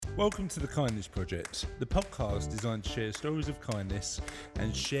Welcome to the Kindness Project, the podcast designed to share stories of kindness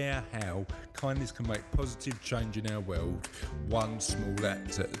and share how kindness can make positive change in our world, one small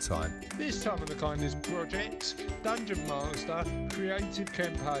act at a time. This time on the Kindness Project, Dungeon Master, creative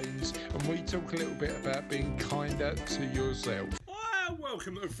campaigns, and we talk a little bit about being kinder to yourself.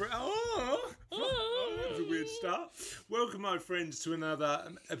 Welcome, my friend. That was a weird start. Welcome, my friends, to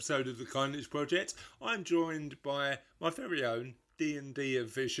another episode of the Kindness Project. I'm joined by my very own D&D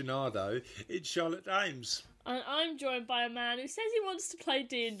aficionado. It's Charlotte Dames. And I'm joined by a man who says he wants to play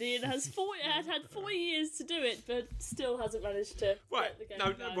D&D and has had 4 years to do it, but still hasn't managed to get the game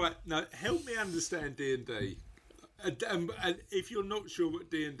going. No. Help me understand D&D. And if you're not sure what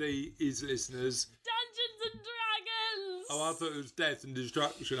D&D is, listeners, Dungeons and Dragons. Oh, I thought it was Death and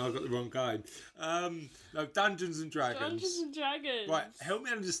Destruction. I got the wrong game. No, Dungeons and Dragons. Dungeons and Dragons. Right, help me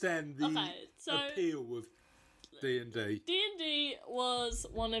understand the appeal of D&D. D&D was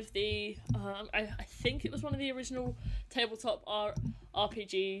one of the, I think it was one of the original tabletop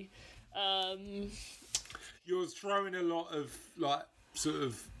RPG. You're throwing a lot of,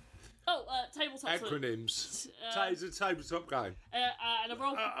 tabletop acronyms. It's a tabletop game. And a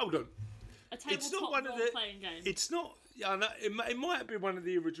role. Hold on. A tabletop role-playing game. It's not. Yeah, no, it might be one of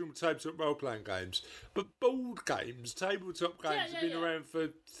the original tabletop role-playing games, but board games, tabletop games have been around for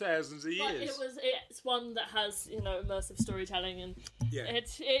thousands of years. It's one that has immersive storytelling, and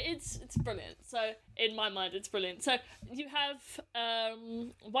it's brilliant. So in my mind, it's brilliant. So you have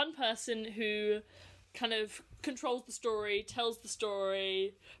one person who kind of controls the story, tells the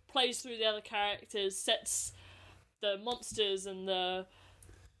story, plays through the other characters, sets the monsters and the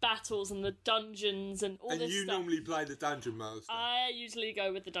battles and the dungeons and all this stuff. And you normally play the Dungeon Master. I usually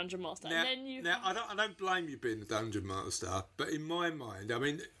go with the Dungeon Master. I don't blame you being the Dungeon Master, but in my mind, I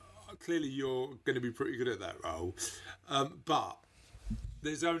mean, clearly you're going to be pretty good at that role, but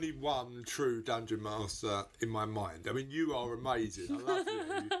there's only one true Dungeon Master in my mind. I mean, you are amazing. I love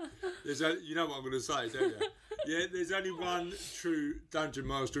you. You know what I'm going to say, don't you? Yeah, there's only one true Dungeon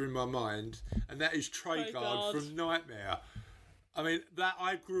Master in my mind, and that is Treyguard from Nightmare. I mean, that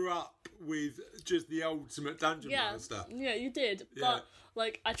I grew up with just the ultimate Dungeon Master. Yeah, you did. Yeah.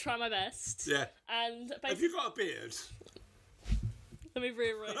 But, I try my best. Yeah. And have you got a beard? Let me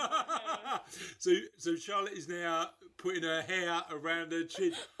rearrange my hair. So Charlotte is now putting her hair around her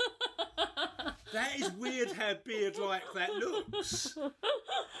chin. That is weird how beard-like that looks.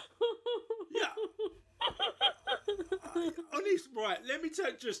 Yeah. Honest, right, let me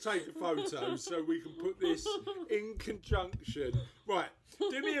just take a photo so we can put this in conjunction. Right,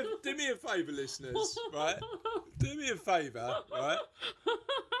 do me a favour, listeners, right? Do me a favour, right?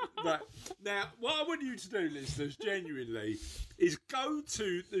 Right, now, what I want you to do, listeners, genuinely, is go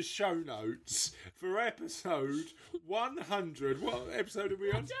to the show notes for episode 100. What episode are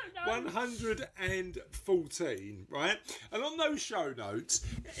we on? I don't know. 114, right? And on those show notes,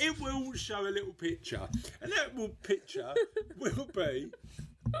 it will show a little picture. And that picture will be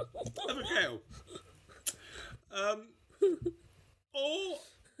of a girl. Or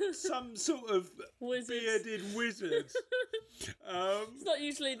some sort of bearded wizard. It's not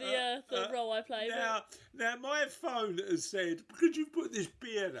usually the role I play. Now, my phone has said, because you've put this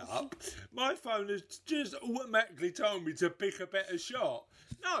beard up, my phone has just automatically told me to pick a better shot.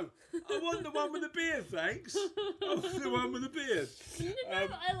 No, I want the one with the beard, thanks. I want the one with the beard. I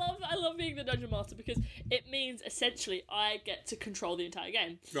love being the Dungeon Master because it means essentially I get to control the entire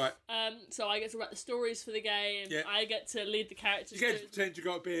game. Right. So I get to write the stories for the game. Yeah. I get to lead the characters. You get to pretend you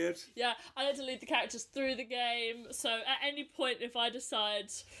got a beard. Yeah, I get to lead the characters through the game. So at any point, if I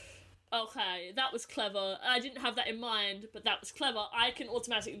decide, okay, that was clever, I didn't have that in mind, but that was clever, I can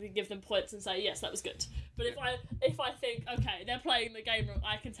automatically give them points and say, yes, that was good. But if I think, okay, they're playing the game wrong,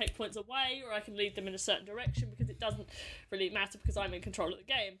 I can take points away, or I can lead them in a certain direction, because it doesn't really matter because I'm in control of the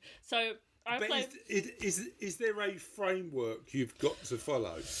game. So is there a framework you've got to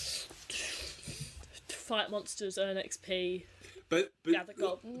follow? Fight monsters, earn XP. But gather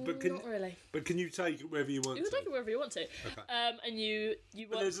gold. Not really. But can you take it wherever you want to? You can take it wherever you want to. Okay. And you.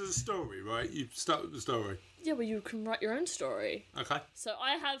 But there's a story, right? You start with the story. Yeah, well, you can write your own story. Okay. So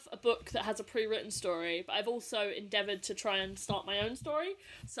I have a book that has a pre-written story, but I've also endeavoured to try and start my own story.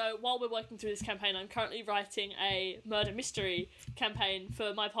 So while we're working through this campaign, I'm currently writing a murder mystery campaign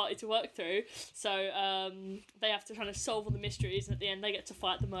for my party to work through. So they have to kind of solve all the mysteries, and at the end they get to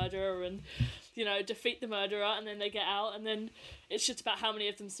fight the murderer and, defeat the murderer, and then they get out, and then it's just about how many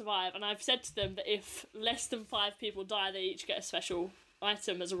of them survive. And I've said to them that if less than 5 people die, they each get a special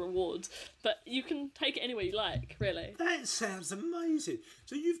item as a reward, but you can take it anywhere you like, really. That sounds amazing.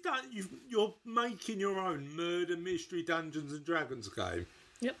 So you're making your own murder mystery Dungeons and Dragons game.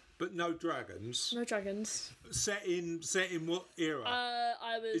 Yep. But no dragons. No dragons. Set in what era?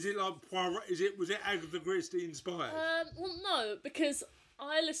 I was. Is it like Poirot? Was it Agatha Christie inspired? Well, no, because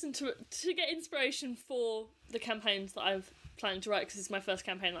I listened to it to get inspiration for the campaigns that I've planned to write, because it's my first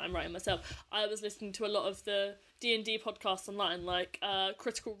campaign that I'm writing myself. I was listening to a lot of the D&D podcasts online, like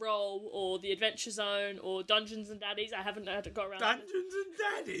Critical Role or The Adventure Zone or Dungeons and Daddies. I haven't got around. Dungeons and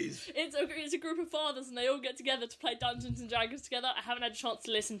Daddies. It's a group of fathers and they all get together to play Dungeons and Dragons together. I haven't had a chance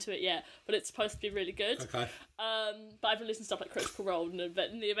to listen to it yet, but it's supposed to be really good. Okay. But I've been listening to stuff like Critical Role and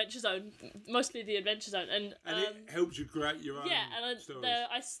The Adventure Zone, mostly The Adventure Zone, and it helps you create your own. Yeah, and stories.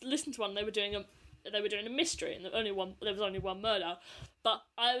 I listened to one. They were doing a mystery, and there was only one murder. But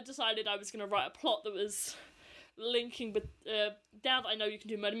I decided I was going to write a plot that was linking with now that I know you can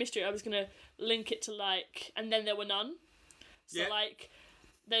do murder mystery, I was going to link it to like, and then there were none. So like,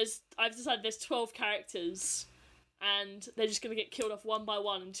 I've decided there's 12 characters, and they're just going to get killed off one by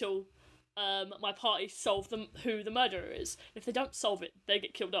one until my party solve who the murderer is. If they don't solve it, they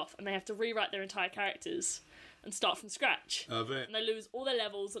get killed off, and they have to rewrite their entire characters and start from scratch. Love it. And they lose all their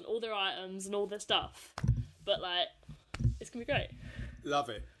levels and all their items and all their stuff. But like, it's going to be great. Love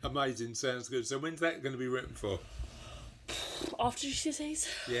it. Amazing. Sounds good. So when's that going to be written for? After GCSEs?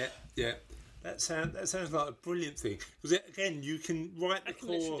 Yeah. That sounds like a brilliant thing. Because again, you can write the I can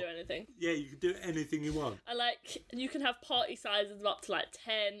core. literally do anything. Yeah, you can do anything you want. I like, you can have party sizes of up to like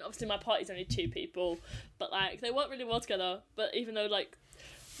 10. Obviously my party's only 2 people, but like, they work really well together. But even though like,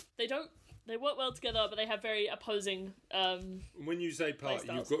 they work well together, but they have very opposing When you say party,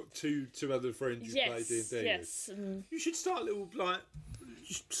 playstyles. you've got two other friends you play D&D yes. with. You should start your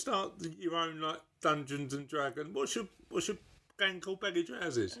own like Dungeons and Dragons. What's your gang called? Baggy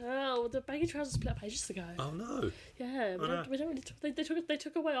Trousers? Oh, the Baggy Trousers split up ages ago. Oh no. Yeah, we don't really they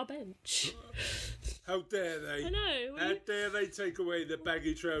took away our bench. How dare they? I know. How dare they take away the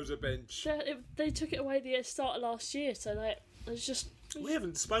Baggy Trouser bench? They took it away the start of last year, so like, it's just... We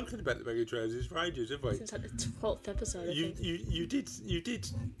haven't spoken about the Baggy Trousers for ages, have we? Since like the 12th episode, I think. You did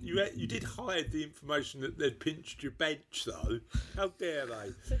hide the information that they'd pinched your bench though. How dare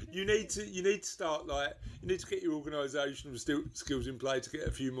they? You need to start like you need to get your organisational skills in play to get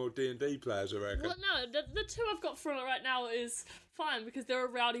a few more D&D players, I reckon. Well, no, the 2 I've got for it right now is fine because they're a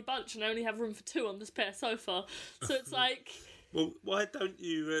rowdy bunch and I only have room for 2 on this spare sofa, so it's like. Well, why don't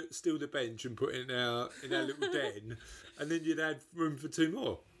you steal the bench and put it in our little den, and then you'd have room for 2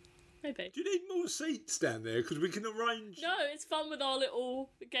 more? Maybe. Do you need more seats down there? Because we can arrange... No, it's fun with our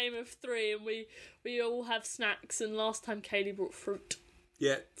little game of 3, and we all have snacks, and last time Kaylee brought fruit.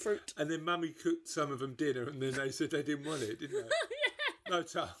 Yeah. Fruit. And then Mummy cooked some of them dinner, and then they said they didn't want it, didn't they? Yeah. No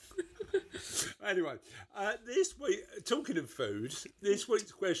time. Anyway, this week, talking of food, this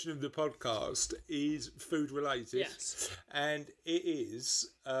week's question of the podcast is food related. Yes. And it is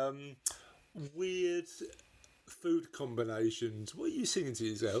weird food combinations. What are you singing to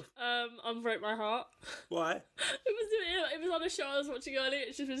yourself? Unbreak My Heart. Why? It was on a show I was watching earlier.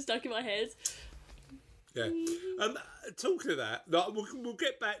 It's just been stuck in my head. Yeah. Talking of that, we'll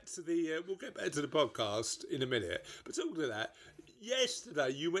get back to the podcast in a minute. But talking of that, yesterday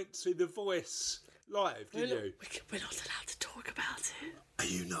you went to see The Voice live, didn't you? We're not allowed to talk about it. Are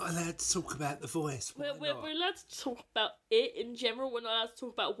you not allowed to talk about The Voice? We're allowed to talk about it in general. We're not allowed to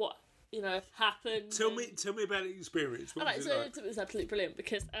talk about what happened. Tell me about the experience. What was it like? It was absolutely brilliant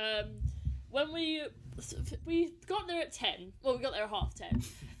because when we got there at 10. Well, we got there at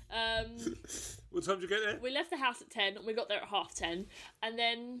 10:30. What time did you get there? We left the house at 10 and we got there at 10:30. And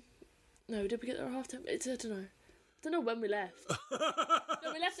then... No, did we get there at 10:30? I don't know. I don't know when we left.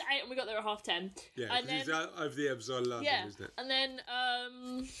 No, we left at 8 and we got there at 10:30. Yeah, because it's over the other side of London, isn't it? And then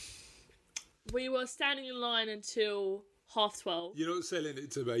we were standing in line until 12:30. You're not selling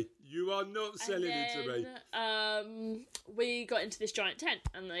it to me. You are not selling it to me. We got into this giant tent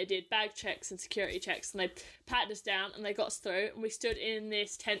and they did bag checks and security checks and they patted us down and they got us through and we stood in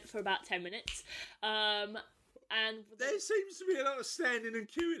this tent for about 10 minutes. And there seems to be a lot of standing and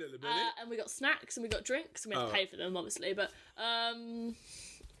queuing at the minute. And we got snacks and we got drinks and we had to pay for them, obviously. But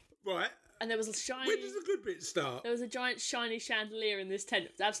right. And there was a shiny... When does the good bit start? There was a giant shiny chandelier in this tent.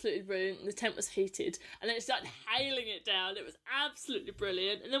 It was absolutely brilliant. The tent was heated. And then it started hailing it down. It was absolutely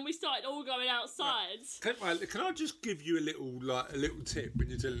brilliant. And then we started all going outside. Right. Can I just give you a little tip when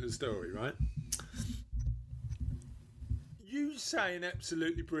you're telling the story, right? You saying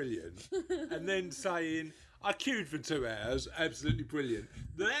absolutely brilliant and then saying... I queued for 2 hours, absolutely brilliant.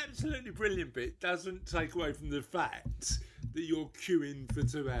 The absolutely brilliant bit doesn't take away from the fact that you're queuing for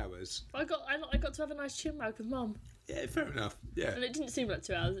 2 hours. I got to have a nice chin wag with Mum. Yeah, fair enough. Yeah. And it didn't seem like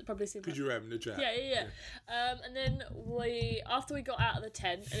 2 hours. It probably seemed like... Because you were having a chat. Yeah. And then after we got out of the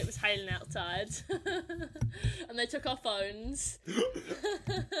tent and it was hailing outside, and they took our phones.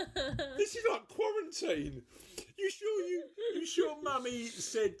 This is like quarantine. You sure Mummy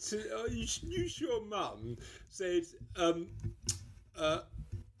said to... you sure Mum said,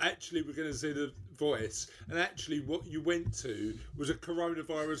 actually, we're going to see The Voice, and actually what you went to was a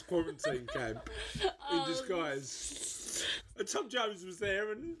coronavirus quarantine camp in disguise. And Tom Jones was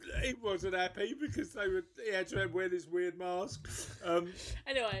there, and he wasn't happy because he had to wear this weird mask.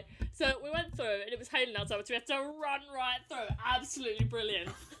 Anyway, so we went through, and it was hailing outside, so we had to run right through. Absolutely brilliant.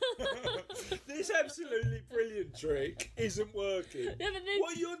 This absolutely brilliant trick isn't working. Yeah, but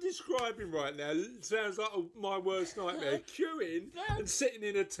What you're describing right now sounds like my worst nightmare. Queuing and sitting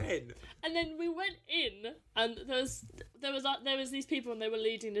in a tent. And then we went in, and there was these people, and they were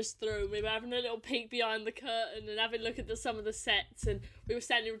leading us through. And we were having a little peek behind the curtain and having a look at some of the sets, and we were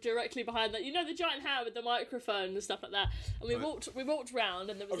standing directly behind that. You know, the giant hat with the microphone and stuff like that. And we walked round,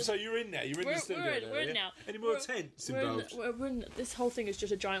 and there was. So you're in there. You're in the studio. We're in now. Any more tents involved? We're in. This whole thing is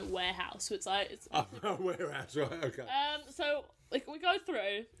just a giant warehouse. So it's like a warehouse, right? Okay. So like we go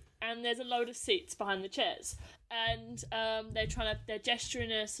through, and there's a load of seats behind the chairs, and they're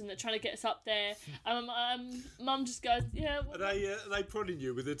gesturing us, and they're trying to get us up there. Mum just goes, yeah. Are they prodding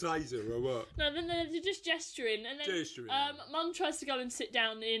you with a taser or what? No, then they're just gesturing, and then Mum tries to go and sit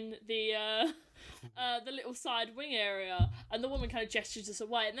down in the little side wing area, and the woman kind of gestures us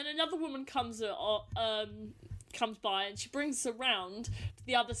away, and then another woman comes by, and she brings us around to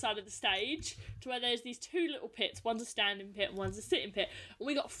the other side of the stage to where there's these two little pits. One's a standing pit and one's a sitting pit, and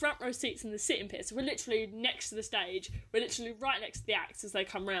we got front row seats in the sitting pit, so we're literally next to the stage. We're literally right next to the acts as they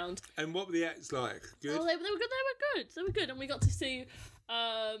come round. And what were the acts like? Good? Oh, they were good, and we got to see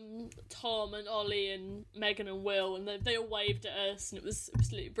Tom and Ollie and Megan and Will, and they all waved at us, and it was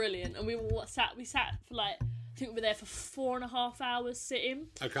absolutely brilliant. And we sat for like, I think we were there for 4.5 hours sitting.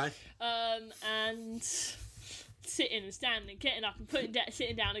 Okay. And sitting and standing, getting up and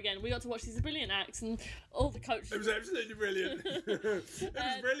sitting down again. We got to watch these brilliant acts, and all the coaches. It was absolutely brilliant. It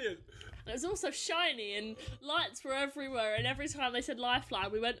was brilliant. And it was also shiny, and lights were everywhere. And every time they said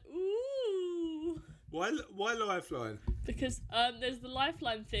Lifeline, we went ooh. Why Lifeline? Because there's the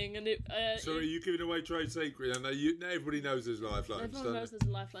Lifeline thing, and it. Sorry, you're giving away trade secret. I know everybody knows there's Lifelines. Everyone knows there's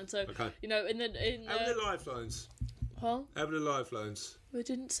a Lifeline. So okay. You know, how are the Lifelines? Huh? How are the Lifelines? We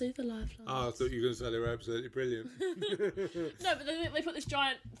didn't see the Lifelines. Oh, I thought you were going to say they were absolutely brilliant. No, but they put this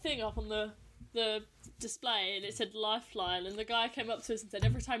giant thing up on the display, and it said Lifeline, and the guy came up to us and said,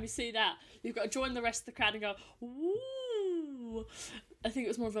 every time you see that, you've got to join the rest of the crowd and go, ooh. I think it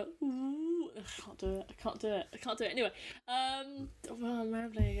was more of a ooh. I can't do it. Anyway, well, I'm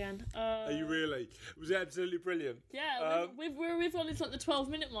rambling again. Are you really? It was absolutely brilliant. Yeah, we've gone into like the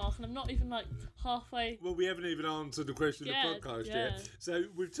 12-minute mark, and I'm not even like halfway. Well, we haven't even answered the question of the podcast yet. So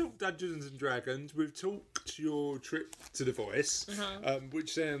we've talked Dungeons and Dragons. We've talked your trip to The Voice,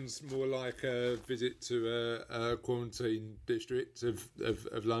 which sounds more like a visit to a quarantine district of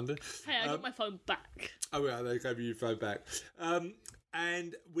London. Hey, I got my phone back. Oh, yeah, they gave you your phone back.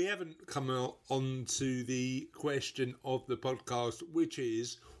 And we haven't come on to the question of the podcast, which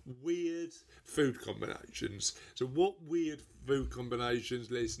is weird food combinations. So what weird food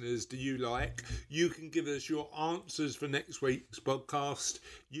combinations, listeners, do you like? You can give us your answers for next week's podcast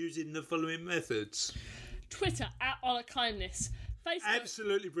using the following methods. Twitter, @OlaKindness. Facebook.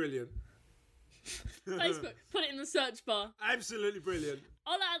 Absolutely brilliant. Facebook, put it in the search bar. Absolutely brilliant.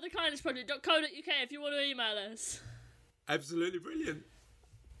 Ola@thekindnessproject.co.uk if you want to email us. Absolutely brilliant.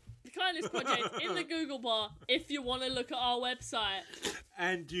 The Kindness Project in the Google bar if you want to look at our website.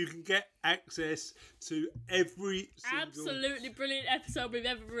 And you can get access to every single... absolutely brilliant episode we've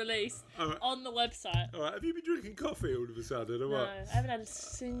ever released on the website. All right, have you been drinking coffee all of a sudden or what? No, I haven't had a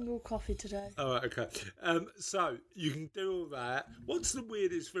single coffee today. All right, okay. So you can do all that. What's the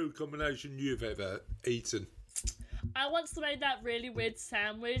weirdest food combination you've ever eaten? I once made that really weird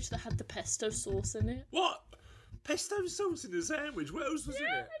sandwich that had the pesto sauce in it. What? Pesto sauce in a sandwich? What else was in it?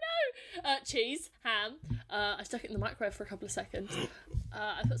 I know. Cheese, ham. I stuck it in the microwave for a couple of seconds.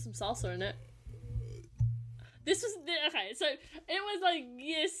 I put some salsa in it. This was... Okay, so it was like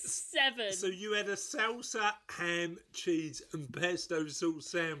year 7. So you had a salsa, ham, cheese and pesto sauce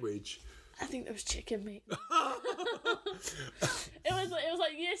sandwich? I think there was chicken meat. It was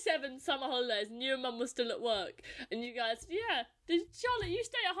like year 7 summer holidays, and you and Mum were still at work, and you guys, did Charlotte, you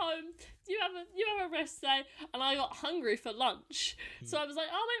stay at home, you have a rest day, and I got hungry for lunch, so I was like,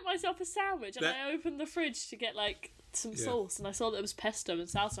 I'll make myself a sandwich, and I opened the fridge to get like some sauce, and I saw that it was pesto and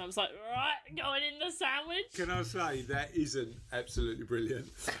salsa, and I was like, right, going in the sandwich. Can I say that isn't absolutely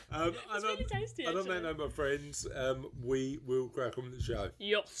brilliant? It's really tasty. I don't know, my friends. We will crack on with the show.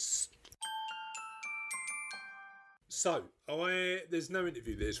 Yes. So, there's no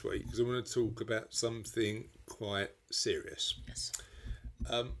interview this week because I want to talk about something quite serious. Yes.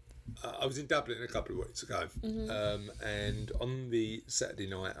 I was in Dublin a couple of weeks ago, and on the Saturday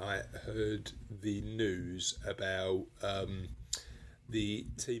night I heard the news about the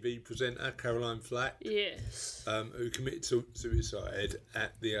TV presenter Caroline Flack, Yes. who committed suicide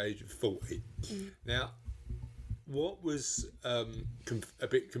at the age of 40. Now, what was a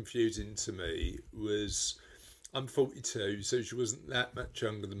bit confusing to me was, I'm 42, so she wasn't that much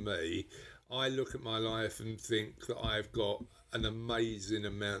younger than me. I look at my life and think that I've got an amazing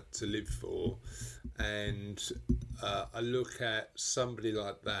amount to live for, and I look at somebody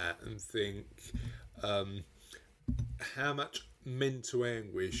like that and think how much mental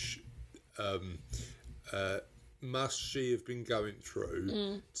anguish must she have been going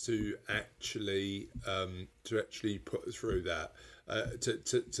through to actually put her through that,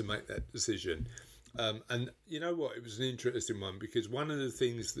 to make that decision. And you know what, it was an interesting one because one of the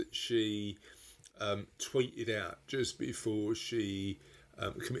things that she tweeted out just before she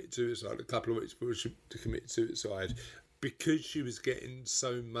committed suicide, a couple of weeks before she committed suicide, because she was getting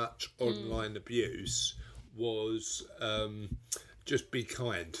so much online abuse, was just be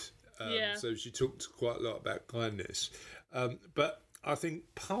kind. So she talked quite a lot about kindness. But I think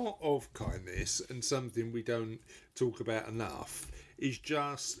part of kindness, and something we don't talk about enough, is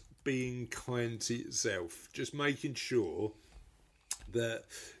just being kind to yourself, just making sure that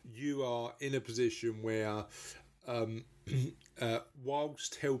you are in a position where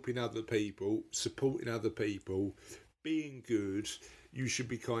whilst helping other people, supporting other people, being good, you should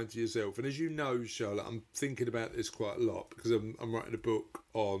be kind to yourself. And as you know, Charlotte, I'm thinking about this quite a lot because I'm writing a book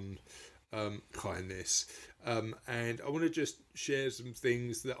on kindness, and I want to just share some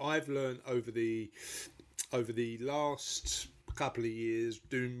things that I've learned over the last couple of years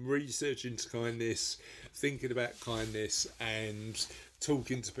doing research into kindness, thinking about kindness, and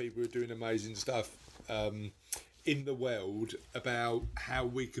talking to people who are doing amazing stuff in the world about how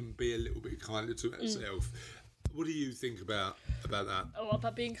we can be a little bit kinder to ourselves. What do you think about that? Oh,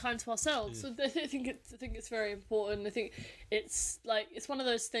 about being kind to ourselves. So I think it's very important. I think it's one of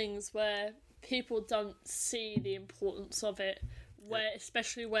those things where people don't see the importance of it, where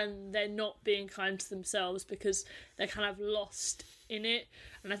especially when they're not being kind to themselves because they're kind of lost in it.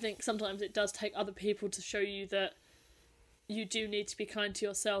 And I think sometimes it does take other people to show you that you do need to be kind to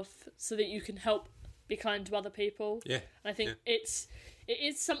yourself so that you can help be kind to other people. Yeah. And I think it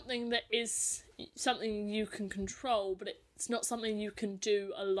is something that is something you can control, but it's not something you can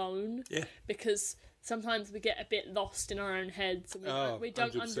do alone. Yeah. Because sometimes we get a bit lost in our own heads and we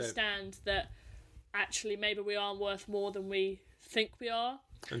don't 100%. understand that actually maybe we are worth more than we think we are.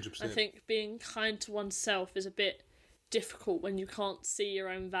 100%. I think being kind to oneself is a bit difficult when you can't see your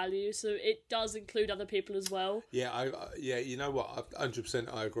own value, so it does include other people as well. Yeah, you know what,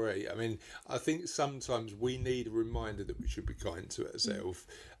 100% I agree. I mean, I think sometimes we need a reminder that we should be kind to ourselves,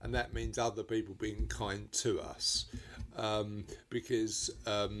 and that means other people being kind to us, because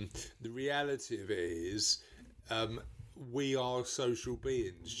the reality of it is we are social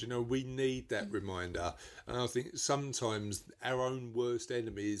beings. You know, we need that reminder, and I think sometimes our own worst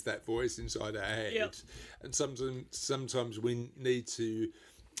enemy is that voice inside our head. Yep. And sometimes we need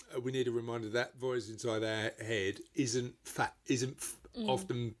a reminder that voice inside our head isn't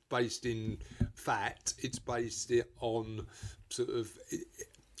often based in fact. It's based on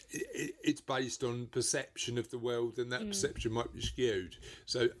it's based on perception of the world, and that perception might be skewed.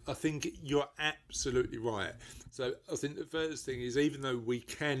 So I think you're absolutely right. So I think the first thing is, even though we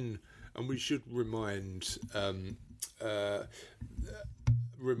can and we should remind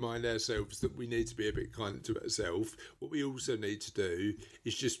ourselves that we need to be a bit kinder to ourselves, what we also need to do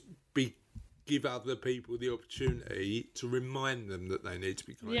is just give other people the opportunity to remind them that they need to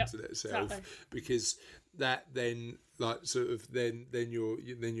be kind to themselves, exactly. because that then then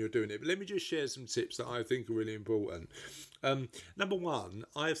you're doing it. But let me just share some tips that I think are really important. Number one,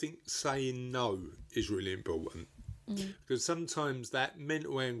 I think saying no is really important. Because sometimes that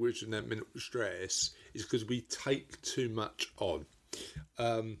mental anguish and that mental stress is because we take too much on.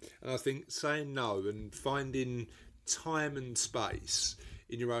 And I think saying no and finding time and space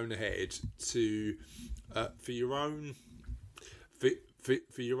in your own head to for your own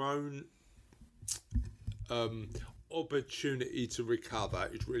opportunity to recover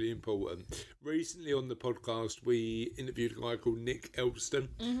is really important. Recently on the podcast we interviewed a guy called Nick Elston,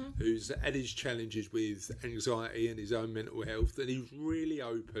 who's had his challenges with anxiety and his own mental health, and he's really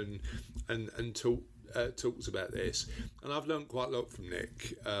open and talks about this, and I've learned quite a lot from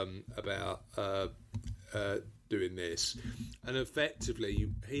Nick about doing this, and effectively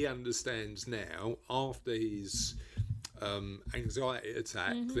he understands now after his anxiety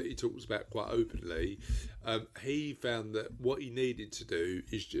attack that he talks about quite openly. He found that what he needed to do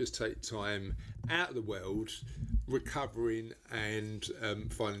is just take time out of the world, recovering and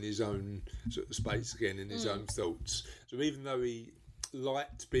finding his own sort of space again in his own thoughts. So even though he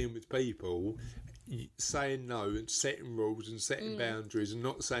liked being with people, saying no and setting rules and setting boundaries and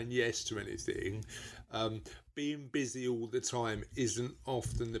not saying yes to anything, being busy all the time isn't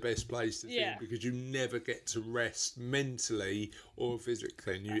often the best place to be, because you never get to rest mentally or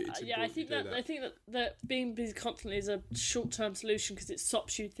physically. And I think that being busy constantly is a short-term solution because it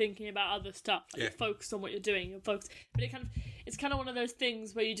stops you thinking about other stuff. Like you're focused on what you're doing. You're focused, but it's kind of one of those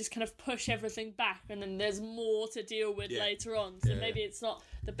things where you just kind of push everything back, and then there's more to deal with later on. So maybe it's not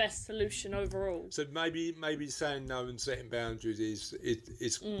the best solution overall. So maybe saying no and setting boundaries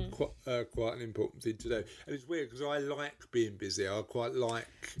is quite an important thing to do. And it's weird because I like being busy. I quite like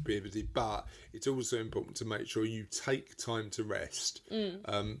being busy, but it's also important to make sure you take time to rest.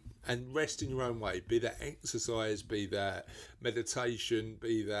 And rest in your own way, be that exercise, be that meditation,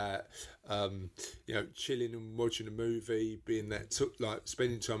 be that chilling and watching a movie, being that like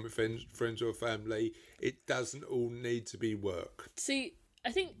spending time with friends or family. It doesn't all need to be work. See,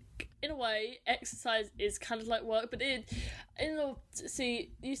 I think in a way exercise is kind of like work, but you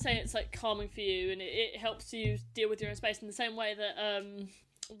say it's like calming for you and it helps you deal with your own space in the same way that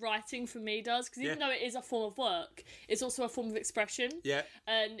writing for me does, because even though it is a form of work, it's also a form of expression,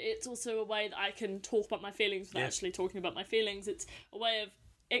 and it's also a way that I can talk about my feelings without actually talking about my feelings. It's a way of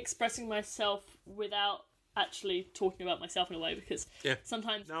expressing myself without actually talking about myself in a way, because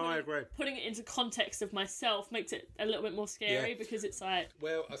sometimes I agree. Putting it into context of myself makes it a little bit more scary, because it's like,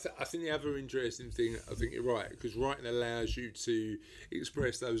 well, I think the other interesting thing, I think you're right, because writing allows you to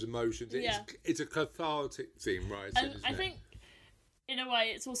express those emotions. It's a cathartic thing, right? And I think in a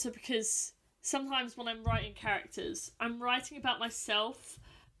way it's also because sometimes when I'm writing characters, I'm writing about myself,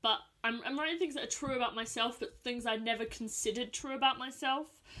 but I'm writing things that are true about myself, but things I never considered true about myself.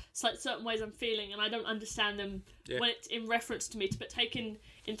 It's like certain ways I'm feeling, and I don't understand them when it's in reference to me, but taken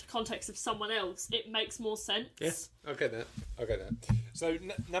into context of someone else, it makes more sense. Yeah, I get that. So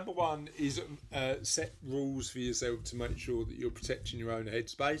number one is set rules for yourself to make sure that you're protecting your own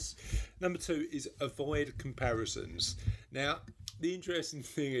headspace. Number two is avoid comparisons. Now, the interesting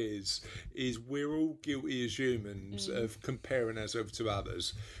thing is we're all guilty as humans of comparing ourselves to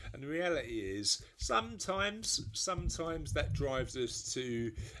others. And the reality is sometimes that drives us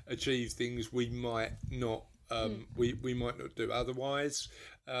to achieve things we might not we might not do otherwise.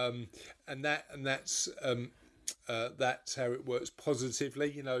 And that's how it works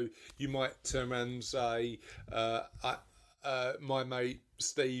positively. You know, you might turn around and say, my mate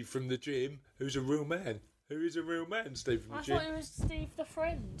Steve from the gym, who's a real man. Who is a real man, Steve from the gym? I thought it was Steve the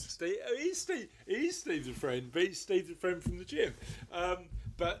friend. He's Steve the friend, but he's Steve the friend from the gym.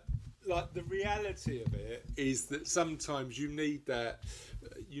 But like the reality of it is that sometimes you need that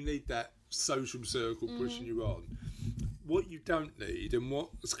social circle pushing you on. What you don't need, and what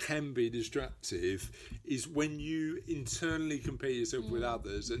can be destructive, is when you internally compare yourself with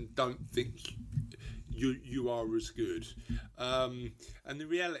others and don't think you are as good. And the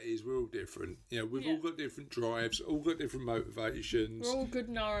reality is we're all different. You know, we've all got different drives, all got different motivations. We're all good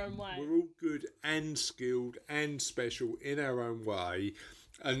in our own way. We're all good and skilled and special in our own way.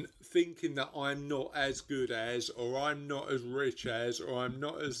 And thinking that I'm not as good as, or I'm not as rich as, or I'm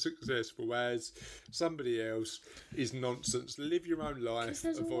not as successful as somebody else is nonsense. Live your own life. Because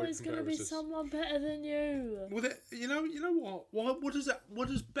there's always going to be someone better than you. Well, you know what? What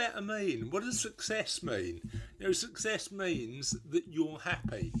does better mean? What does success mean? You know, success means that you're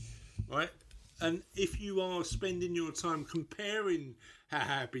happy, right? And if you are spending your time comparing how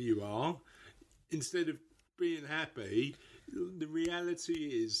happy you are instead of being happy, the reality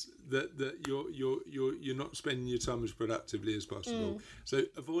is that you're not spending your time as productively as possible. So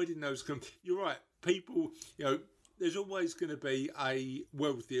avoiding those. You're right. People, you know, there's always going to be a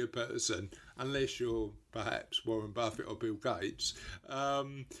wealthier person, unless you're perhaps Warren Buffett or Bill Gates.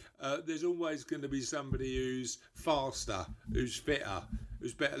 There's always going to be somebody who's faster, who's fitter,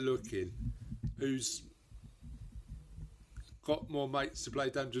 who's better looking, who's got more mates to play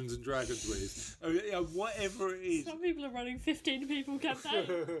Dungeons and Dragons with. Whatever it is. Some people are running 15 people campaign.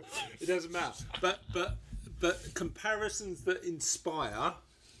 It doesn't matter. But comparisons that inspire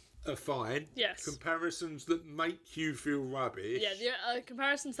are fine. Yes. Comparisons that make you feel rubbish. Yeah, the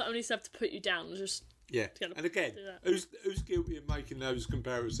comparisons that only serve to put you down are just... Yeah, Gotta and again, do that. who's guilty of making those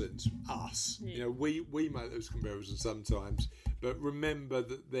comparisons? Us. Yeah. You know, we make those comparisons sometimes, but remember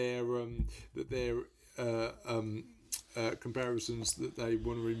that they're comparisons that they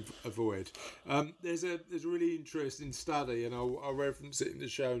want to avoid. There's a really interesting study, and I'll reference it in the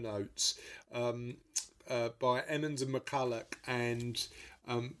show notes, by Emmons and McCulloch and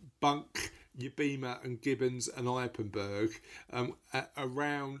Bunk, Yabima and Gibbons and Eipenberg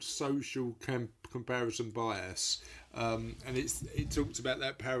around social comparison bias, and it talks about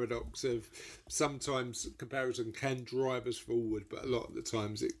that paradox of sometimes comparison can drive us forward, but a lot of the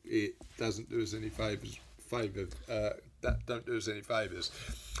times it doesn't do us any favours. That don't do us any favours.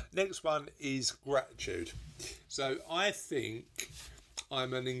 Next one is gratitude. So I think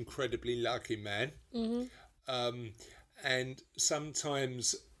I'm an incredibly lucky man, and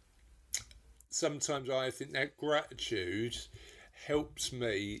sometimes I think that gratitude helps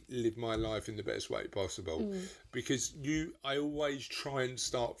me live my life in the best way possible, because I always try and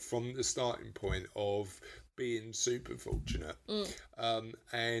start from the starting point of being super fortunate,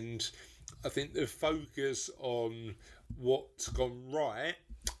 and I think the focus on what's gone right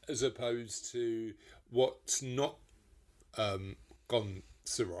as opposed to what's not gone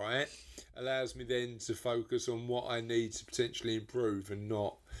so right allows me then to focus on what I need to potentially improve and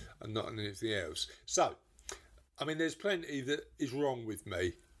not on anything else. So, I mean, there's plenty that is wrong with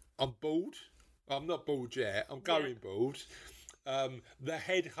me. I'm bald. I'm not bald yet. I'm going bald. The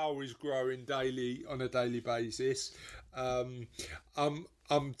head hole is growing on a daily basis. I'm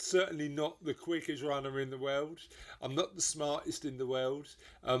certainly not the quickest runner in the world. I'm not the smartest in the world.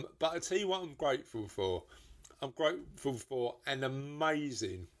 But I tell you what I'm grateful for. I'm grateful for an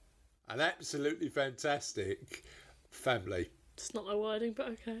amazing, an absolutely fantastic family. It's not my wording, but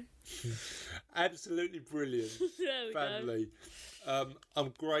okay. Absolutely brilliant family.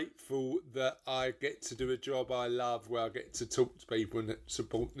 I'm grateful that I get to do a job I love, where I get to talk to people and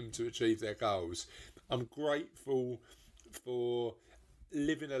support them to achieve their goals. I'm grateful for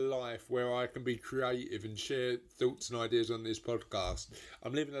living a life where I can be creative and share thoughts and ideas on this podcast.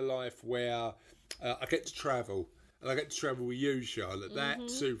 I'm living a life where I get to travel, and I get to travel with you, Charlotte.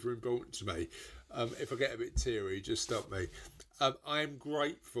 That's super important to me. If I get a bit teary, just stop me. I am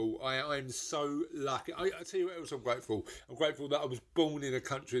grateful. I'm so lucky. I tell you what else I'm grateful. I'm grateful that I was born in a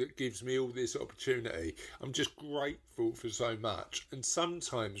country that gives me all this opportunity. I'm just grateful for so much. And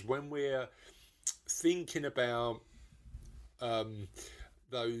sometimes when we're thinking about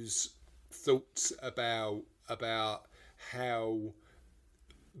those thoughts about how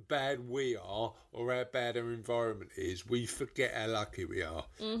bad we are or how bad our environment is, we forget how lucky we are.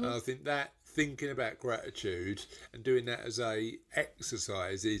 And I think that thinking about gratitude and doing that as a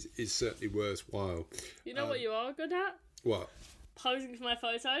exercise is certainly worthwhile. You know what you are good at? What? Posing for my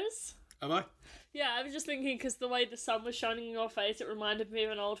photos. Am I? Yeah, I was just thinking, because the way the sun was shining in your face, it reminded me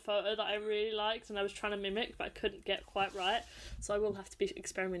of an old photo that I really liked, and I was trying to mimic, but I couldn't get quite right. So I will have to be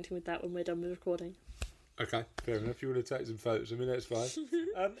experimenting with that when we're done with recording. Okay, fair enough. If you want to take some photos, I mean, that's fine.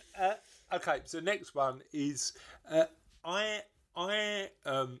 Okay, so next one is I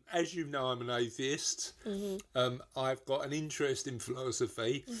as you know, I'm an atheist. I've got an interest in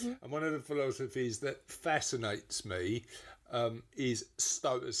philosophy, and one of the philosophies that fascinates me is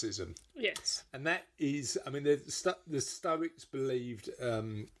Stoicism. Yes. And that is, I mean, the Stoics believed a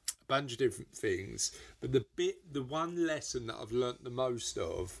bunch of different things, but the one lesson that I've learnt the most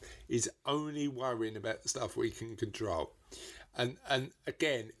of is only worrying about the stuff we can control. And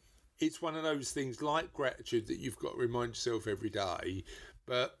again, it's one of those things like gratitude that you've got to remind yourself every day,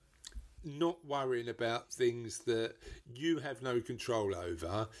 but not worrying about things that you have no control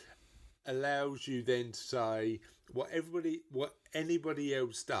over allows you then to say what anybody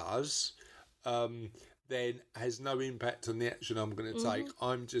else does then has no impact on the action I'm going to take.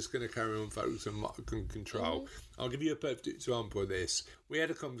 I'm just going to carry on focusing on what I can control. I'll give you a perfect example of this. We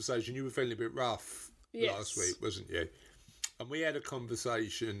had a conversation. You were feeling a bit rough last week, wasn't you? And we had a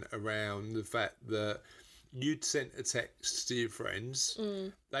conversation around the fact that you'd sent a text to your friends.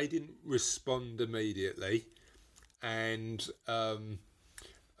 They didn't respond immediately. And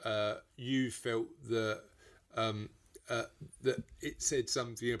you felt that that it said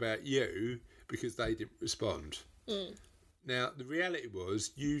something about you because they didn't respond. Now, the reality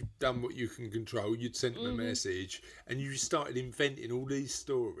was you'd done what you can control. You'd sent them a message, and you started inventing all these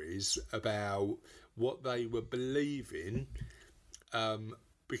stories about what they were believing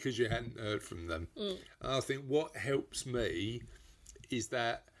because you hadn't heard from them. And I think what helps me is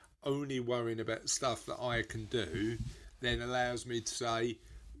that only worrying about stuff that I can do then allows me to say,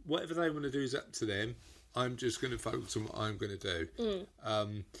 whatever they want to do is up to them. I'm just going to focus on what I'm going to do.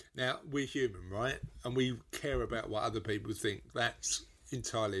 Now, we're human, right? And we care about what other people think. That's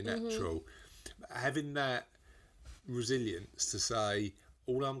entirely natural. Having that resilience to say,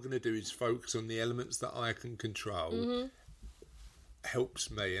 all I'm going to do is focus on the elements that I can control helps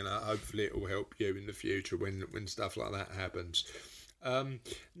me, and hopefully it will help you in the future when stuff like that happens.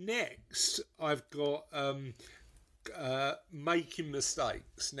 Next, I've got making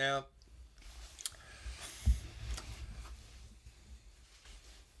mistakes. Now,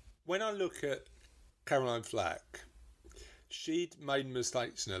 when I look at Caroline Flack, she'd made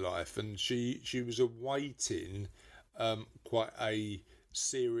mistakes in her life, and she was awaiting quite a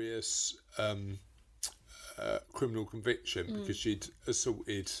serious criminal conviction because she'd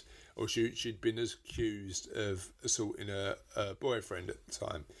assaulted, or she'd been accused of assaulting her boyfriend at the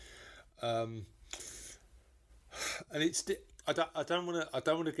time. And it's I don't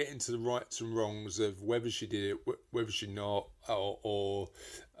want to get into the rights and wrongs of whether she did it, whether she not, or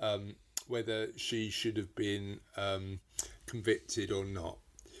whether she should have been convicted or not.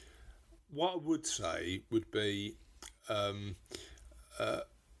 What I would say would be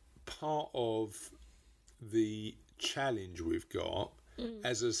part of the challenge we've got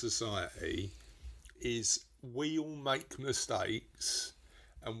as a society is we all make mistakes,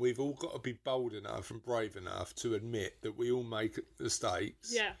 and we've all got to be bold enough and brave enough to admit that we all make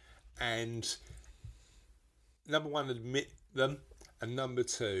mistakes. Yeah. And number one, admit them, and number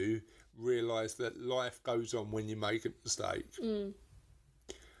two, realise that life goes on when you make a mistake.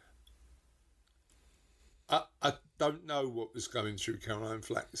 I don't know what was going through Caroline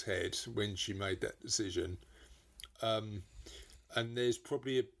Flack's head when she made that decision. And there's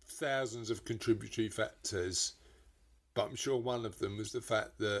probably thousands of contributory factors, but I'm sure one of them was the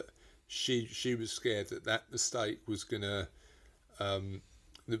fact that she was scared that mistake was going to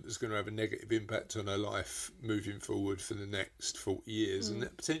have a negative impact on her life moving forward for the next 40 years, and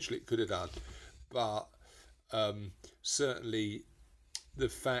that potentially it could have done. But certainly the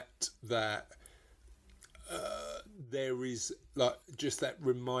fact that there is like just that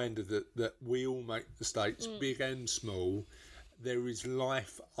reminder that we all make mistakes, big and small. There is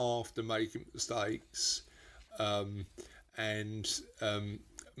life after making mistakes, and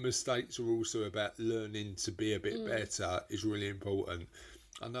mistakes are also about learning to be a bit better is really important.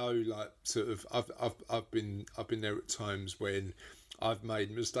 I know, like, sort of, I've been there at times when I've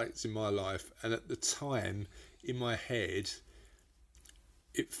made mistakes in my life, and at the time in my head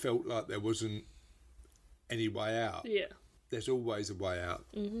it felt like there wasn't any way out. Yeah. There's always a way out.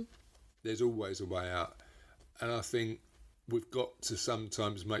 There's always a way out. And I think we've got to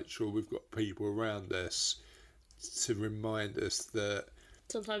sometimes make sure we've got people around us to remind us that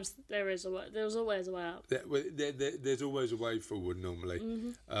sometimes there's always a way out. There's always a way forward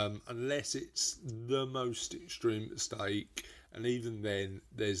normally. Unless it's the most extreme mistake, and even then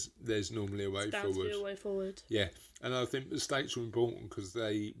there's normally a way It's bound forward. to be a way forward. Yeah, and I think mistakes are important because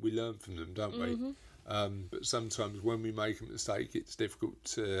we learn from them, don't we? But sometimes when we make a mistake, it's difficult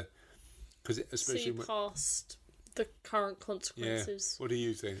to, especially see past the current consequences. Yeah. What do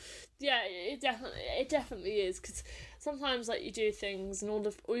you think? Yeah, it definitely is, because sometimes like you do things and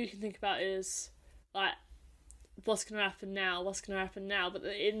all you can think about is like what's going to happen now, but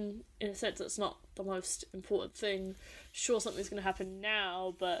in a sense that's not the most important thing. Sure, something's going to happen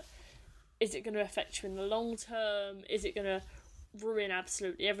now, but is it going to affect you in the long term? Is it going to ruin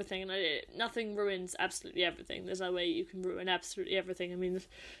absolutely everything? And nothing ruins absolutely everything. There's no way you can ruin absolutely everything. I mean,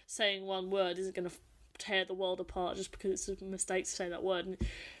 saying one word isn't going to tear the world apart just because it's a mistake to say that word. And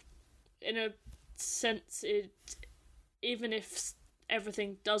in a sense, even if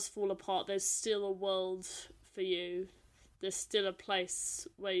everything does fall apart, there's still a world for you. There's still a place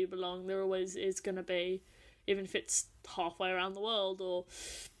where you belong. There always is going to be, even if it's halfway around the world, or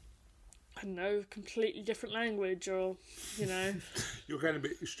I don't know, completely different language, or You're going a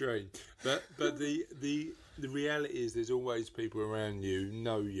bit extreme, but the reality is there's always people around you who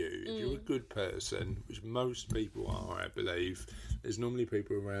know you. If you're a good person, which most people are, I believe, there's normally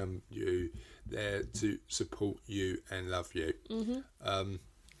people around you there to support you and love you.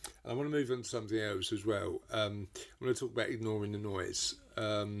 I want to move on to something else as well. I want to talk about ignoring the noise.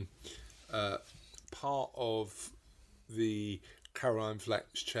 Part of the Caroline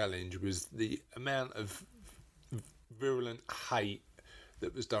Flack's challenge was the amount of virulent hate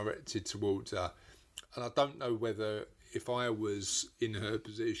that was directed towards her. And I don't know whether, if I was in her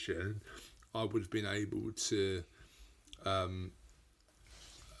position, I would have been able to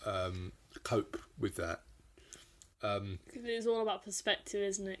cope with that. It's all about perspective,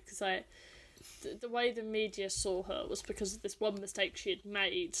 isn't it? Because like the way the media saw her was because of this one mistake she had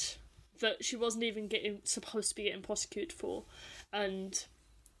made that she wasn't even supposed to be getting prosecuted for, and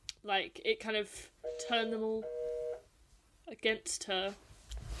like it kind of turned them all against her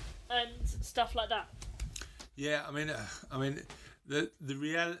and stuff like that. Yeah, I mean, the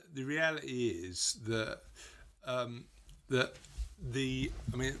reality is that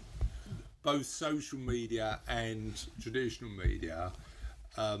both social media and traditional media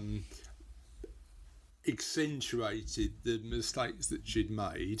accentuated the mistakes that she'd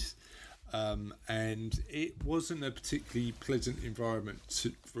made, and it wasn't a particularly pleasant environment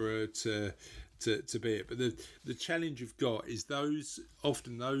for her to be it. But the challenge you've got is those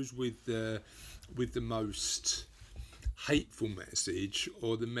with the most hateful message,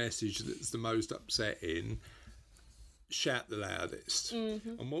 or the message that's the most upsetting, shout the loudest.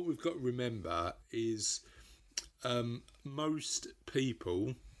 Mm-hmm. And what we've got to remember is most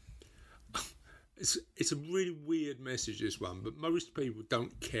people, it's a really weird message, this one, but most people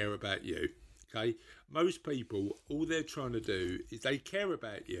don't care about you, okay? Most people, all they're trying to do is they care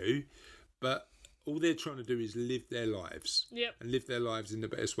about you, but all they're trying to do is live their lives. Yep. And live their lives in the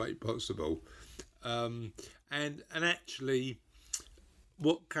best way possible. And actually,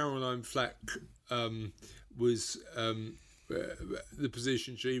 what Caroline Flack was, the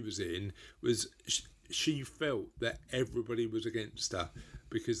position she was in, was she felt that everybody was against her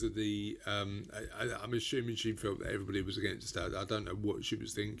because of the, I'm assuming she felt that everybody was against her. I don't know what she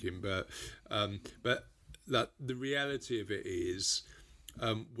was thinking, but like, the reality of it is,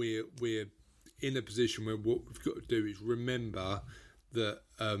 we're in a position where what we've got to do is remember that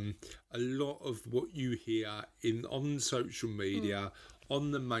a lot of what you hear on social media,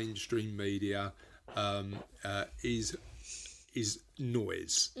 on the mainstream media, is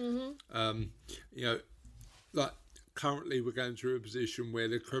noise. Mm-hmm. Like currently we're going through a position where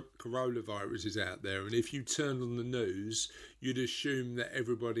the coronavirus is out there, and if you turn on the news, you'd assume that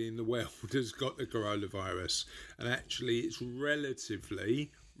everybody in the world has got the coronavirus, and actually it's relatively,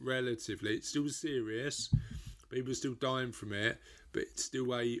 it's still serious. People are still dying from it, but it's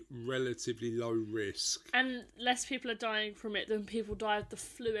still a relatively low risk. And less people are dying from it than people die of the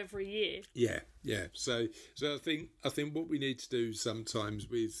flu every year. Yeah. So I think what we need to do sometimes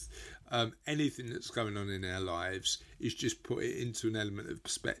with anything that's going on in our lives is just put it into an element of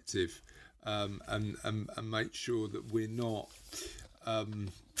perspective, and make sure that we're not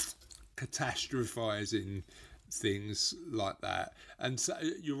catastrophising things like that. And so,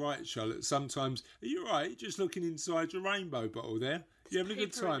 you're right, Charlotte, sometimes you're right, just looking inside your rainbow bottle there, you having a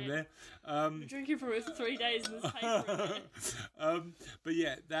good time there. I'm drinking for 3 days and there's paper in it. But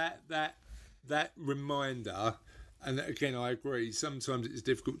yeah, that reminder, and again I agree, sometimes it's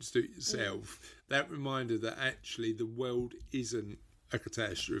difficult to do it yourself, that reminder that actually the world isn't a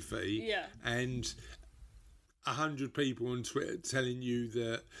catastrophe, and 100 people on Twitter telling you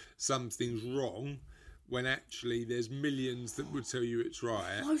that something's wrong, when actually there's millions that would tell you it's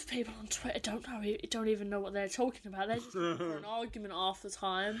right. Most people on Twitter don't even know what they're talking about. They're just looking for an argument half the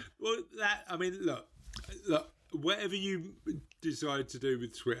time. Well, look, whatever you decide to do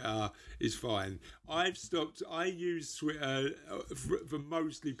with Twitter is fine. I use Twitter for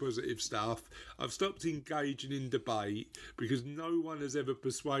mostly positive stuff. I've stopped engaging in debate because no one has ever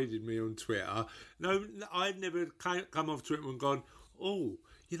persuaded me on Twitter. No, I've never come off Twitter and gone, oh,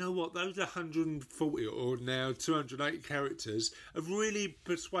 you know what, those 140 or now 280 characters have really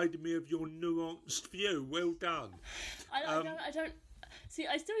persuaded me of your nuanced view. Well done. I don't see,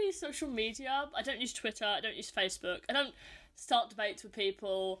 I still use social media. I don't use Twitter. I don't use Facebook. I don't start debates with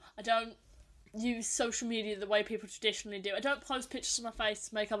people. I don't use social media the way people traditionally do. I don't post pictures of my face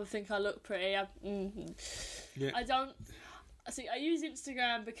to make others think I look pretty. I don't. See, I use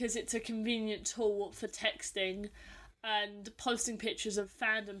Instagram because it's a convenient tool for texting and posting pictures of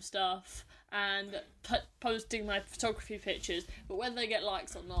fandom stuff and posting my photography pictures, but whether they get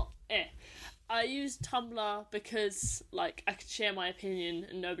likes or not, I use Tumblr because, like, I can share my opinion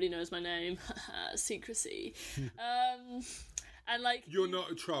and nobody knows my name. Secrecy. And, like... You're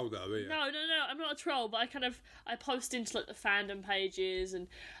not a troll, though, are you? No, I'm not a troll, but I post into, like, the fandom pages, and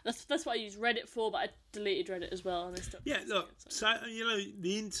that's what I use Reddit for, but I deleted Reddit as well, and I stopped. Yeah, look, so,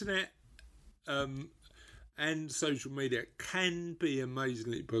 the internet... and social media can be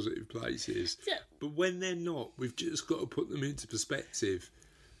amazingly positive places, but when they're not, we've just got to put them into perspective.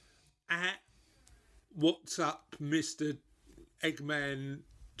 At What's Up, Mr. Eggman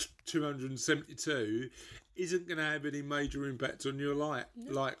 272 isn't going to have any major impact on your life.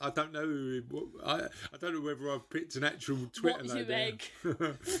 No. Like, I don't know. I don't know whether I've picked an actual Twitter what you egg.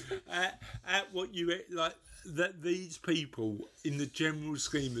 at what you like. That these people, in the general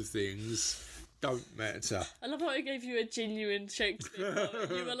scheme of things, don't matter. I love how I gave you a genuine Shakespeare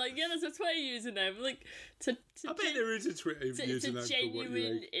quote. You were like, yeah, there's a Twitter username. Like, I bet there is a Twitter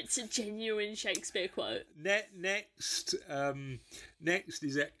username. It's a genuine Shakespeare quote. Next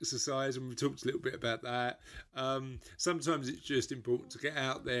is exercise, and we've talked a little bit about that. Sometimes it's just important to get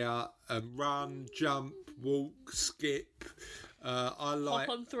out there, run, jump, walk, skip. I like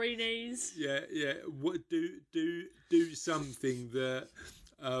hop on 3 knees. Yeah. What do something that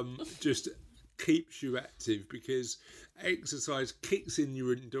just keeps you active, because exercise kicks in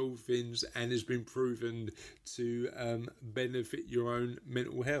your endorphins and has been proven to benefit your own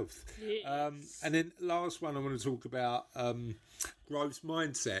mental health. Yes. And then last one I want to talk about, growth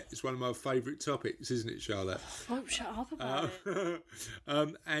mindset. It's one of my favourite topics, isn't it, Charlotte? Oh, shut up about it.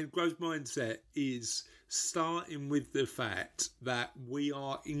 And growth mindset is starting with the fact that we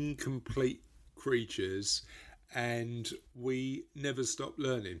are incomplete creatures and we never stop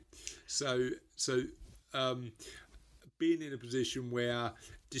learning. So being in a position where,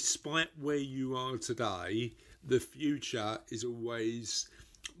 despite where you are today, the future is always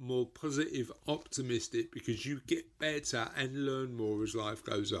more positive, optimistic, because you get better and learn more as life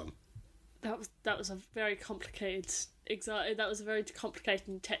goes on. That was a very complicated, that was a very complicated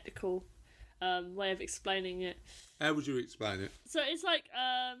and technical way of explaining it. How would you explain it? So it's like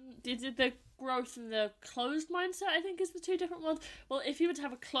the growth and the closed mindset, I think, is the two different ones. Well, if you were to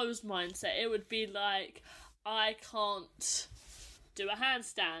have a closed mindset, it would be like, I can't do a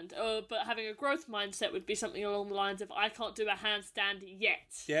handstand. But having a growth mindset would be something along the lines of, I can't do a handstand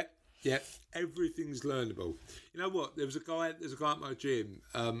yet. Yeah. Everything's learnable. You know what? There's a guy at my gym.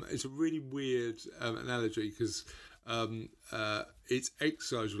 It's a really weird analogy, because it's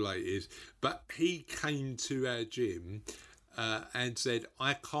exercise related, but he came to our gym and said,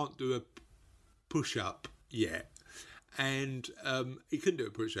 I can't do a push-up yet, and he couldn't do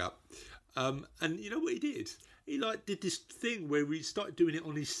a push-up, and you know what he did? He did this thing where he started doing it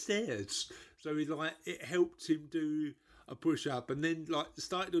on his stairs. So it helped him do a push-up, and then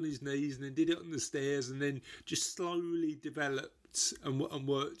started on his knees, and then did it on the stairs, and then just slowly developed and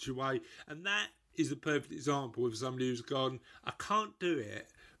worked your way. And that is the perfect example of somebody who's gone, I can't do it,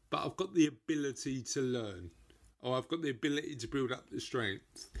 but I've got the ability to learn, or I've got the ability to build up the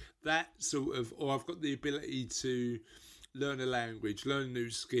strength. That sort of, or I've got the ability to learn a language, learn a new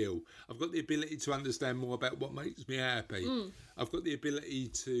skill. I've got the ability to understand more about what makes me happy. I've got the ability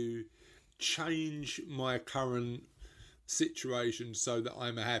to change my current situation so that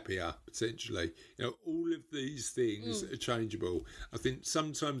I'm happier, potentially. You know, all of these things are changeable. I think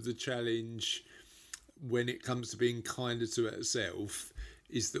sometimes the challenge when it comes to being kinder to ourselves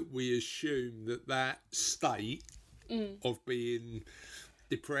is that we assume that state of being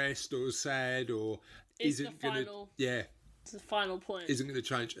depressed or sad or isn't going to... Yeah. It's the final point. Isn't going to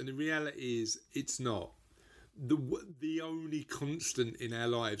change. And the reality is, it's not. The only constant in our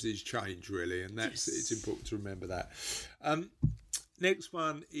lives is change, really, and it's important to remember that. Next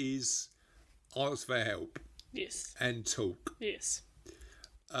one is ask for help. Yes. And talk. Yes.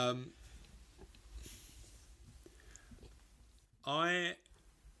 I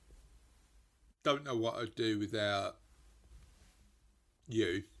don't know what I'd do without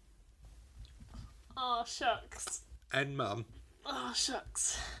you. Oh, shucks. And Mum. Oh,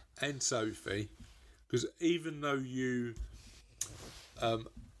 shucks. And Sophie. Because even though you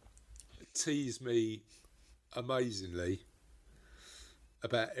tease me amazingly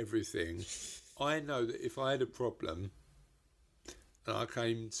about everything, I know that if I had a problem and I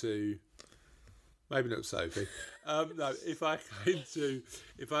came to, maybe not Sophie, no, if I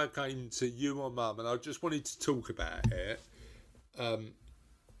came to you or Mum and I just wanted to talk about it, I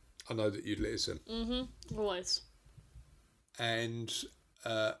know that you'd listen. Always. And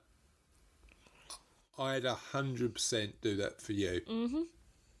I'd 100% do that for you.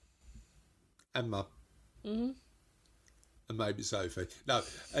 And Mum. And maybe Sophie. No,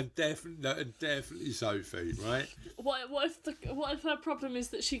 and definitely Sophie, right? What if her problem is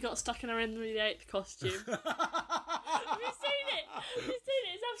that she got stuck in her Henry VIII costume? Have you seen it?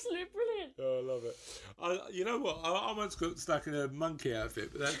 It's absolutely brilliant. Oh, I love it. You know what? I almost got stuck in a monkey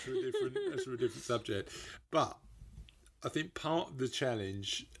outfit, but that's for a different subject. But I think part of the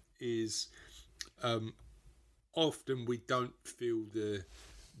challenge is often we don't feel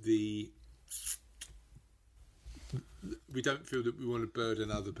we don't feel that we want to burden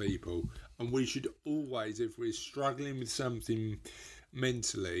other people, and we should always, if we're struggling with something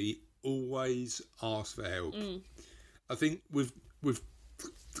mentally, always ask for help. I think we've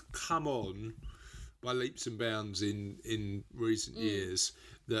come on by leaps and bounds in recent years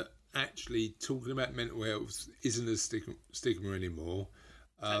that actually talking about mental health isn't a stigma anymore.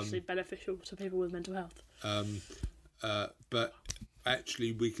 It's actually beneficial to people with mental health. But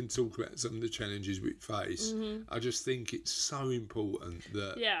actually we can talk about some of the challenges we face. I just think it's so important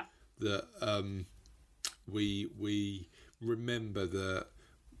that we remember that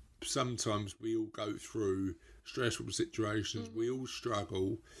sometimes we all go through stressful situations, we all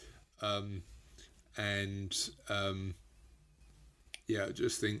struggle, and I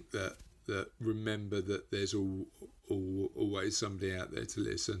just think that remember that there's always somebody out there to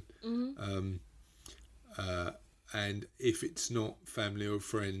listen. And if it's not family or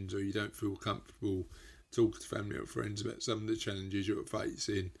friends, or you don't feel comfortable talking to family or friends about some of the challenges you're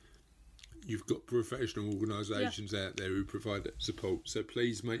facing, you've got professional organisations out there who provide that support. So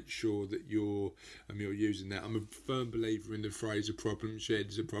please make sure that you're using that. I'm a firm believer in the phrase "a problem shared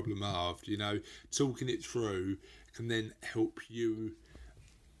is a problem halved." You know, talking it through can then help you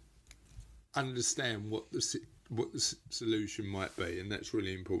understand what the solution might be, and that's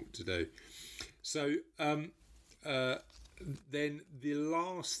really important to do. So then the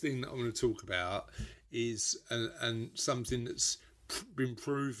last thing that I want to talk about is and something that's been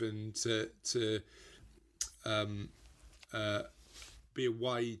proven to be a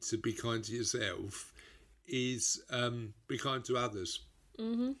way to be kind to yourself is be kind to others.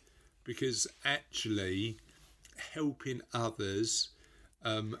 Because actually helping others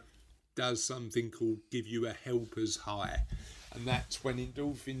does something called give you a helper's high, and that's when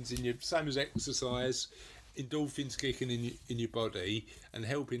endorphins in your, same as exercise, endorphins kicking in your body, and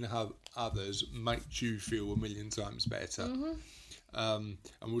helping others makes you feel a million times better. And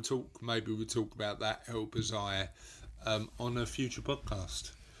we'll talk about that helper's high on a future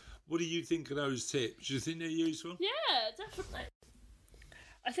podcast. What do you think of those tips? Do you think they're useful? Yeah, definitely.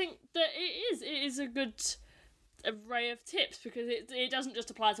 I think that it is a good array of tips, because it doesn't just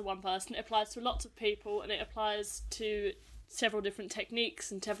apply to one person, it applies to lots of people, and it applies to several different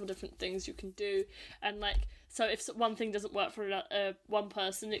techniques and several different things you can do. And like, so if one thing doesn't work for one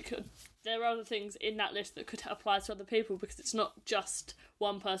person, there are other things in that list that could apply to other people, because it's not just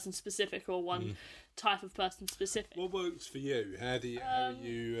one person specific or one type of person specific. What works for you? How do you try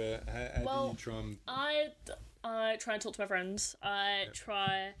and... I try and talk to my friends. I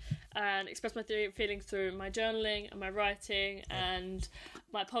try and express my feelings through my journaling and my writing and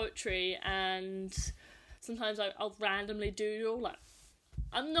my poetry, and sometimes I'll randomly doodle. Like,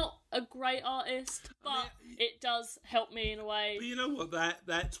 I'm not a great artist, but it does help me in a way. But you know what?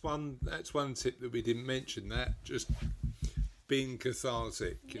 That's one tip that we didn't mention. That just being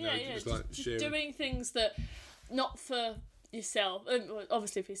cathartic. Just doing things that not for yourself,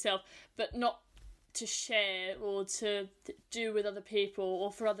 obviously for yourself, but not to share or to do with other people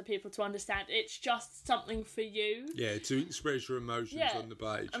or for other people to understand. It's just something for you. Yeah, to express your emotions on the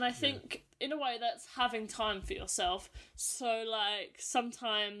page. And I think in a way that's having time for yourself. So like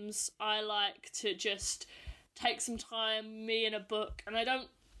sometimes I like to just take some time, me in a book, and I don't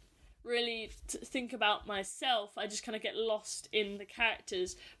really think about myself. I just kind of get lost in the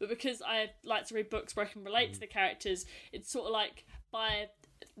characters. But because I like to read books where I can relate to the characters, it's sort of like by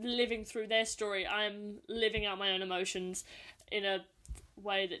living through their story, I'm living out my own emotions in a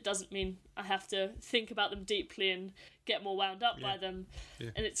way that doesn't mean I have to think about them deeply and get more wound up by them.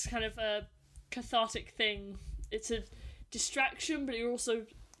 And it's kind of a cathartic thing. It's a distraction, but you're also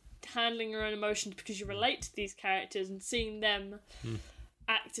handling your own emotions because you relate to these characters, and seeing them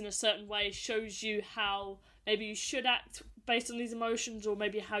act in a certain way shows you how maybe you should act based on these emotions, or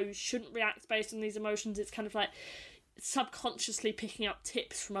maybe how you shouldn't react based on these emotions. It's kind of like subconsciously picking up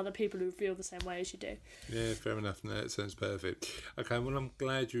tips from other people who feel the same way as you do. Yeah, fair enough. No, that sounds perfect. Okay, well, I'm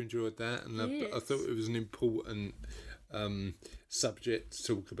glad you enjoyed that, and I thought it was an important subject to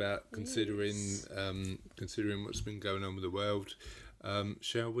talk about, considering what's been going on with the world.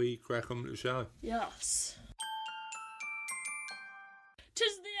 Shall we crack on with the show? Yes.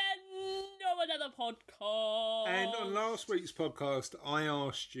 'Tis the end of another podcast. And on last week's podcast, I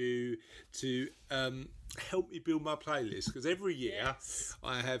asked you to help me build my playlist, because every year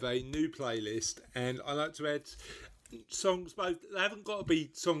I have a new playlist, and I like to add songs. Both they haven't got to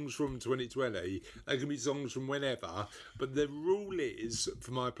be songs from 2020, they can be songs from whenever, but the rule is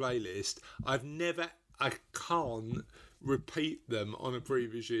for my playlist, I can't repeat them on a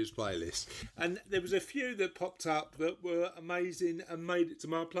previous year's playlist. And there was a few that popped up that were amazing and made it to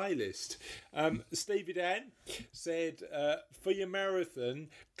my playlist. Stevie Dan said, for your marathon,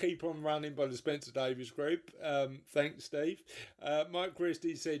 Keep On Running by the Spencer Davis Group. Thanks, Steve. Mike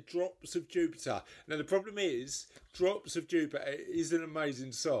Christie said, Drops of Jupiter. Now, the problem is, Drops of Jupiter is an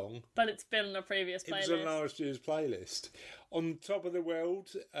amazing song. But it's been on a previous playlist. It was on last year's playlist. On Top of the World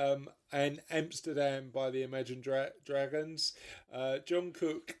and Amsterdam by the Imagine Dragons. John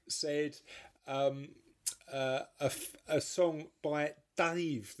Cook said a song by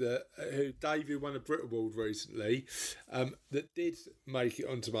Dave, who won a Brit Award recently, that did make it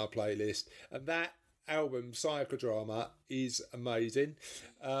onto my playlist. And that album, Psychodrama, is amazing.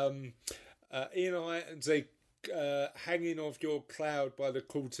 Ian Hyton said Hanging Off Your Cloud by the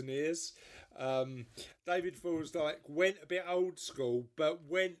Courteeners. David Forsdyke went a bit old school, but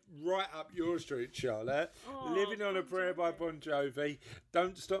went right up your street, Charlotte. Living on a Prayer by Bon Jovi,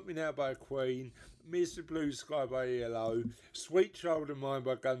 Don't Stop Me Now by Queen, Mr. Blue Sky by ELO, Sweet Child of Mine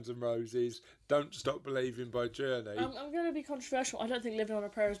by Guns N' Roses, Don't Stop Believing by Journey. I'm going to be controversial. I don't think Living on a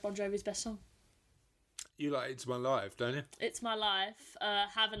Prayer is Bon Jovi's best song. You like It's My Life, don't you? It's My Life.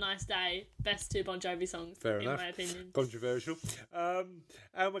 Have a Nice Day. Best two Bon Jovi songs, Fair enough. my opinion. Controversial. Al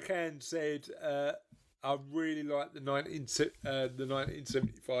McCann said, I really like the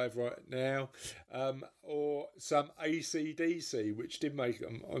 1975 right now, or some AC/DC, which did make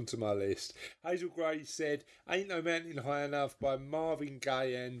them onto my list. Hazel Gray said, Ain't No Mountain High Enough by Marvin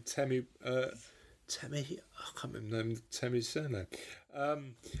Gaye and Tammy, I can't remember Tammy's surname.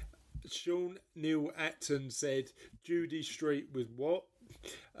 Sean Neil Acton said Judy Street with What?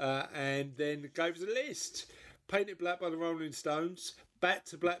 And then gave us a list. Painted Black by the Rolling Stones, Back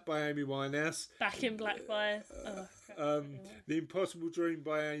to Black by Amy Winehouse, Back in Black by... The Impossible Dream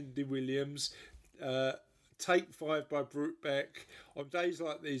by Andy Williams, Take 5 by Brooke Beck, On Days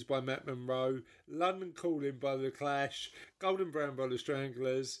Like These by Matt Monro, London Calling by The Clash, Golden Brown by The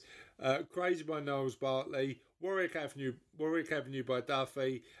Stranglers, Crazy by Niles Bartley, Warwick Avenue by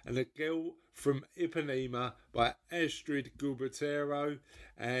Duffy, and A Girl from Ipanema by Astrid Gilbertero.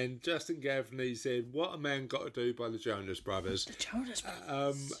 And Justin Gaffney said, What a Man Got to Do by the Jonas Brothers. The Jonas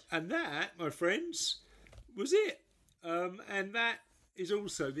Brothers. And that, my friends, was it. And that is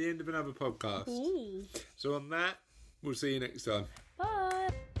also the end of another podcast. Ooh. So on that, we'll see you next time. Bye.